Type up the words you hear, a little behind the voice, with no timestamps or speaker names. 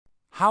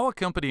How a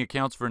company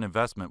accounts for an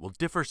investment will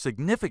differ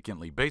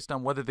significantly based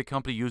on whether the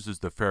company uses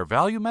the fair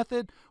value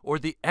method or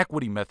the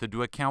equity method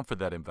to account for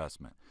that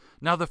investment.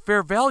 Now, the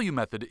fair value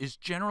method is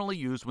generally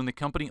used when the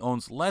company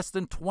owns less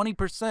than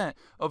 20%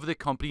 of the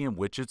company in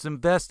which it's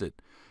invested.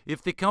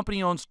 If the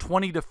company owns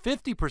 20 to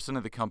 50%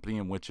 of the company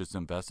in which it's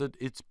invested,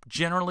 it's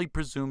generally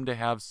presumed to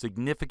have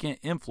significant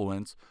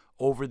influence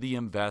over the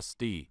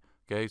investee.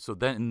 Okay, so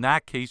then in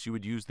that case, you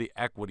would use the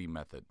equity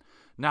method.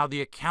 Now,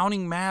 the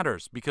accounting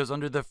matters because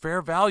under the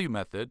fair value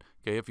method,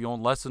 okay, if you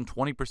own less than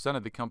 20%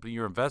 of the company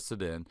you're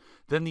invested in,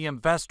 then the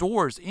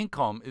investor's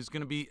income is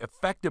going to be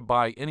affected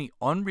by any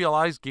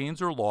unrealized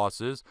gains or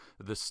losses,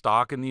 the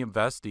stock and the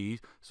investee.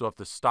 So if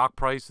the stock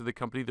price of the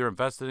company they're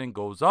invested in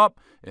goes up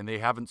and they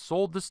haven't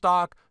sold the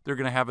stock, they're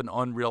going to have an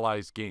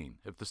unrealized gain.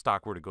 If the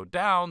stock were to go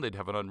down, they'd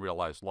have an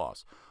unrealized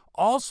loss.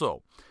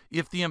 Also,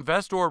 if the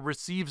investor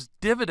receives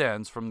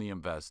dividends from the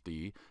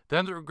investee,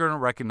 then they're going to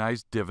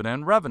recognize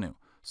dividend revenue.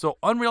 So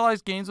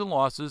unrealized gains and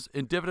losses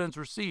and dividends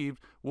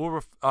received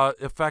will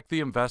affect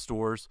the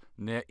investor's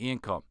net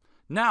income.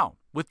 Now,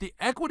 with the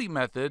equity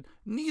method,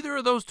 neither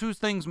of those two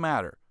things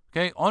matter.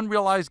 Okay,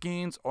 unrealized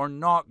gains are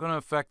not going to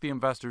affect the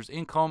investor's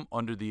income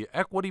under the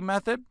equity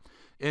method,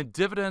 and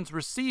dividends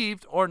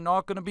received are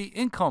not going to be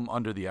income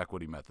under the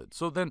equity method.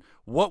 So then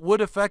what would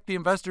affect the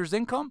investor's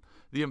income?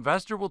 The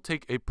investor will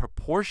take a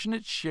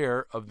proportionate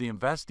share of the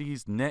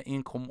investee's net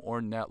income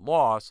or net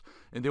loss,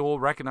 and they will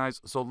recognize,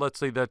 so let's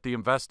say that the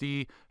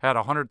investee had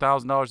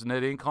 $100,000 in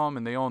net income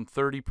and they own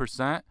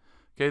 30%.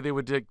 Okay, they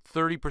would take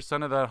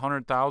 30% of that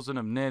 $100,000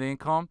 of net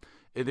income,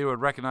 and they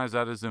would recognize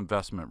that as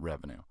investment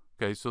revenue.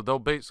 Okay, so they'll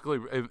basically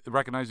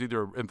recognize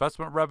either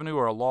investment revenue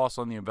or a loss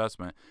on the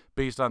investment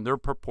based on their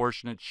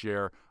proportionate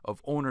share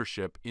of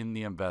ownership in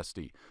the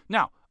investee.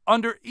 Now,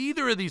 under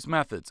either of these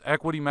methods,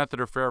 equity method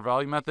or fair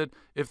value method,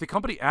 if the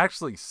company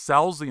actually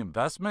sells the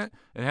investment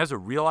and has a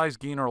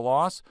realized gain or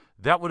loss,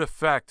 that would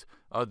affect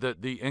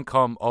the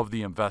income of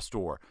the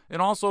investor.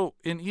 And also,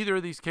 in either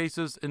of these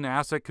cases, an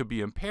asset could be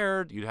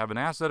impaired. You'd have an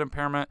asset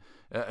impairment,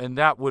 and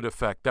that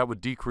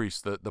would decrease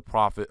the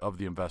profit of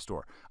the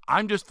investor.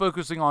 I'm just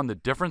focusing on the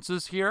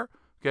differences here,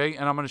 okay?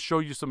 And I'm going to show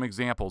you some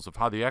examples of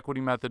how the equity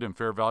method and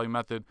fair value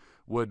method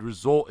would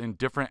result in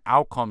different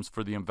outcomes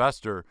for the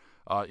investor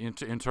in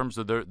terms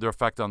of their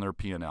effect on their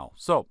P&L.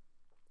 So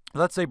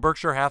let's say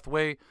Berkshire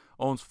Hathaway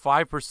owns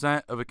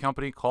 5% of a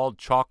company called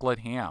Chocolate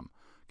Ham.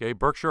 Okay,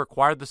 Berkshire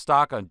acquired the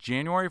stock on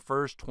January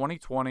 1st,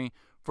 2020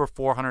 for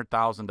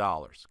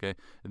 $400,000. Okay,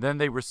 and then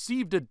they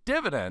received a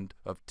dividend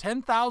of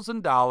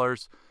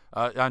 $10,000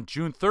 on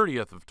June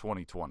 30th of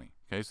 2020.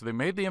 Okay, so they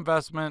made the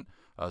investment.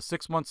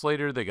 6 months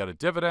later, they got a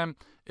dividend,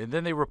 and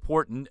then they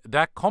report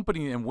that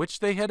company in which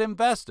they had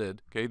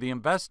invested, okay, the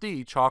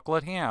investee,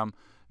 Chocolate Ham,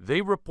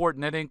 they report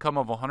net income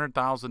of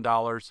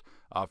 $100,000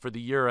 for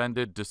the year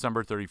ended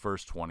December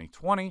 31st,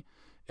 2020.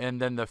 And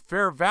then the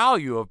fair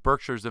value of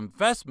Berkshire's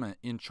investment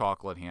in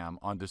Chocolate Ham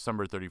on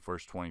December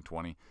 31st,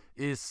 2020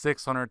 is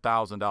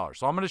 $600,000.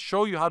 So I'm going to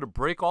show you how to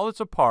break all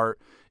this apart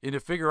and to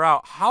figure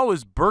out how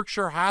is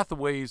Berkshire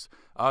Hathaway's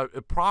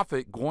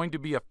profit going to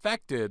be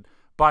affected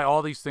by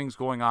all these things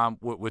going on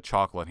with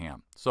Chocolate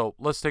Ham. So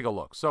let's take a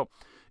look. So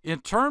in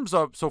terms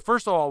of, so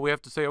first of all, we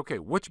have to say, okay,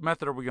 which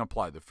method are we going to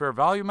apply? The fair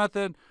value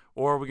method,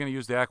 or are we going to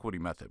use the equity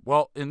method?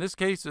 Well, in this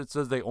case, it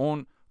says they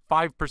own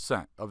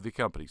 5% of the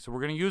company. So we're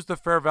going to use the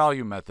fair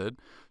value method.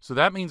 So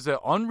that means that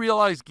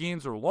unrealized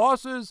gains or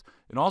losses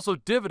and also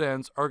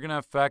dividends are going to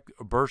affect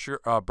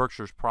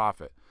Berkshire's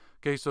profit.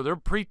 Okay, so their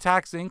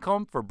pre-tax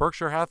income for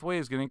Berkshire Hathaway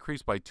is going to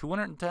increase by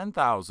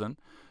 $210,000.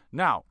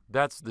 Now,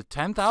 that's the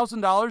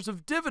 $10,000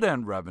 of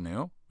dividend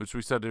revenue, which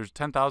we said there's a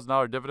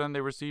 $10,000 dividend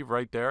they receive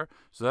right there.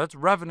 So that's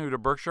revenue to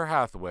Berkshire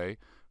Hathaway.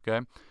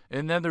 Okay,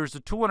 and then there's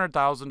a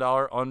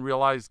 $200,000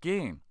 unrealized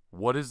gain.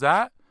 What is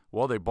that?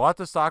 Well, they bought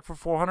the stock for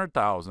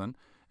 $400,000,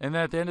 and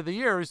then at the end of the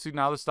year, you see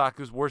now the stock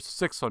is worth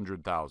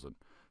 $600,000.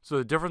 So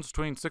the difference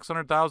between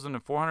 $600,000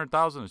 and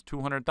 $400,000 is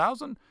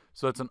 $200,000.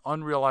 So that's an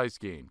unrealized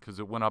gain because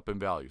it went up in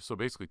value. So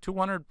basically,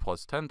 $200,000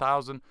 plus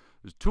 $10,000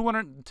 is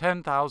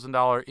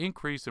 $210,000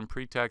 increase in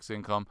pre-tax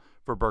income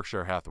for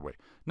Berkshire Hathaway.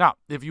 Now,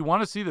 if you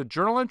want to see the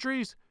journal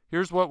entries,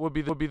 here's what would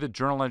be the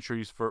journal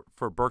entries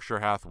for Berkshire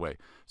Hathaway.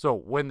 So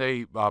when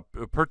they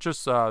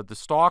purchase the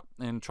stock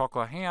in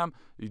Chocolate Ham,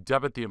 you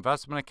debit the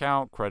investment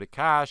account, credit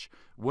cash.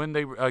 When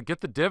they get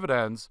the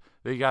dividends,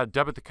 they got to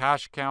debit the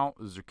cash account,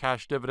 those are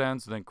cash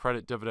dividends, and then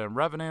credit dividend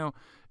revenue.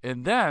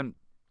 And then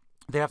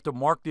they have to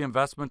mark the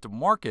investment to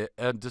market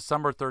at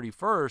December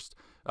 31st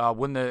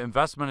when the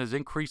investment has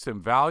increased in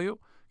value.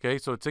 Okay,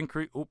 so it's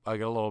increased. Oop, I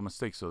got a little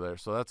mistake there.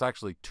 So that's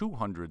actually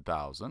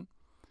 $200,000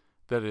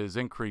 that is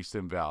increased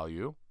in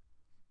value.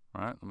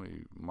 All right, let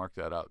me mark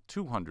that out,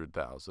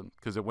 200,000,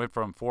 because it went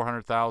from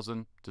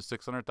 400,000 to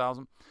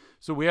 600,000.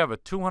 So we have a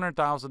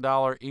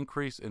 $200,000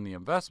 increase in the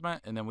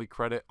investment, and then we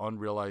credit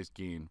unrealized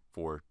gain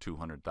for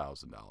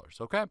 $200,000,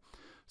 okay?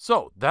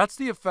 So that's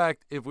the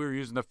effect if we were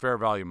using the fair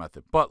value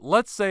method. But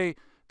let's say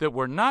that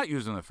we're not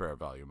using the fair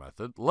value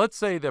method, let's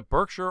say that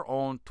Berkshire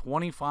owned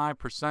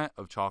 25%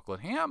 of chocolate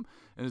ham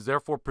and is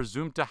therefore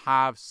presumed to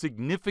have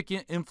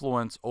significant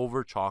influence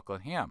over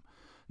chocolate ham.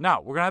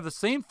 Now, we're going to have the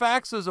same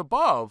facts as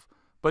above,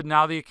 but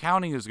now the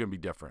accounting is going to be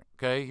different.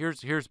 Okay,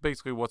 here's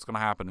basically what's going to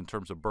happen in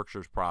terms of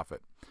Berkshire's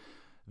profit.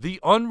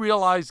 The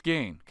unrealized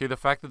gain, okay, the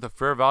fact that the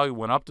fair value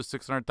went up to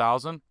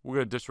 $600,000, we're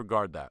going to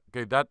disregard that.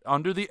 Okay, that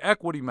under the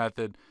equity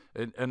method,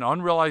 an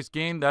unrealized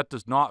gain, that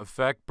does not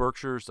affect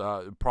Berkshire's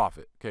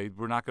profit. Okay,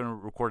 we're not going to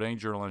record any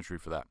journal entry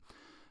for that.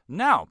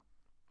 Now,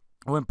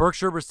 when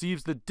Berkshire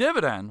receives the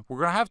dividend, we're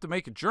going to have to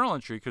make a journal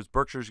entry because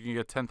Berkshire's going to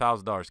get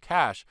 $10,000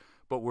 cash,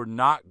 but we're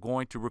not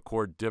going to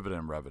record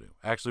dividend revenue.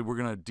 Actually, we're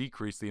going to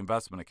decrease the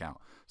investment account.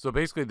 So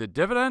basically, the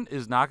dividend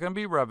is not going to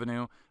be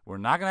revenue. We're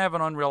not going to have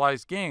an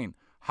unrealized gain.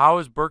 How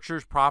is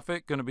Berkshire's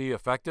profit going to be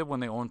effective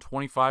when they own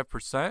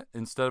 25%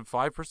 instead of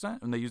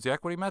 5% when they use the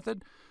equity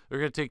method? They're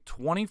going to take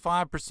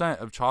 25%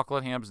 of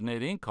Chocolate Ham's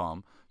net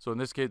income. So in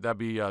this case, that'd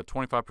be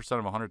 25%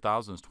 of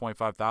 100,000 is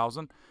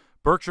 25,000.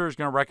 Berkshire is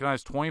going to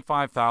recognize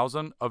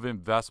 25,000 of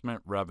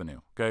investment revenue.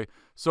 Okay,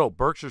 so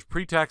Berkshire's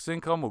pre-tax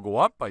income will go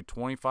up by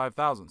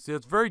 25,000. See,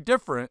 it's very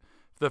different.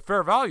 The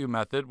fair value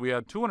method, we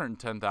had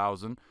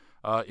 210,000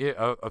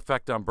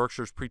 effect on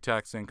Berkshire's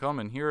pre-tax income,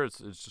 and here it's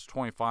just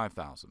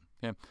 25,000.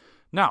 Okay.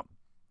 Now,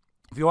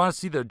 if you want to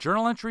see the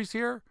journal entries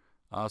here,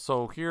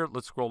 so here,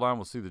 let's scroll down,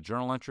 we'll see the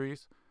journal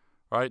entries.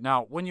 All right,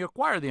 now, when you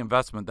acquire the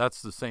investment,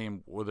 that's the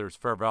same whether it's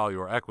fair value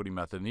or equity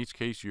method. In each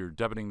case, you're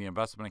debiting the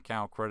investment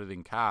account,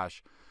 crediting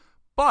cash.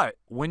 But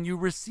when you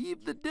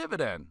receive the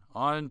dividend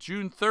on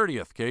June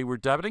 30th, okay, we're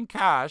debiting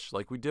cash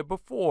like we did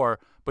before,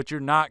 but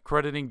you're not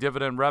crediting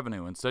dividend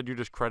revenue. Instead, you're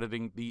just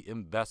crediting the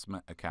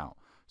investment account.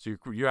 So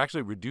you're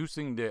actually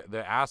reducing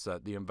the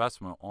asset, the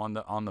investment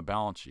on the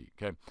balance sheet.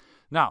 Okay,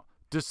 now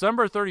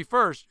December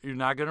 31st, you're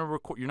not going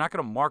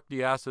to mark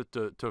the asset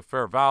to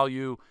fair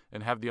value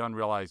and have the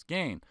unrealized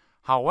gain.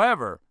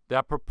 However,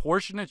 that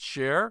proportionate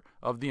share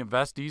of the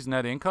investee's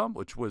net income,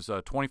 which was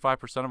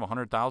 25% of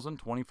 100,000,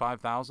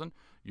 25,000,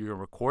 you're going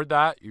to record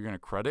that. You're going to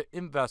credit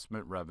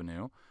investment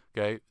revenue.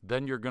 Okay,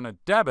 then you're going to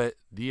debit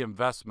the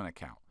investment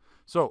account.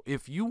 So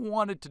if you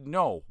wanted to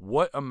know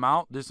what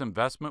amount this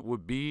investment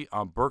would be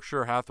on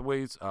Berkshire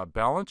Hathaway's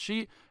balance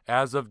sheet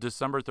as of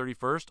December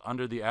 31st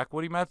under the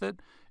equity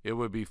method, it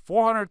would be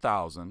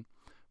 $400,000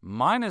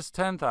 minus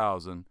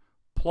 $10,000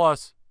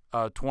 plus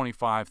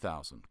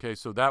 25,000. Okay,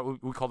 so that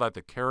we call that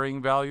the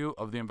carrying value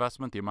of the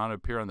investment, the amount to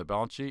appear on the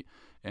balance sheet,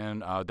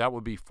 and that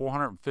would be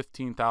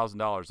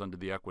 $415,000 under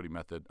the equity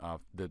method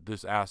that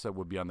this asset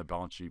would be on the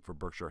balance sheet for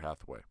Berkshire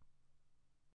Hathaway.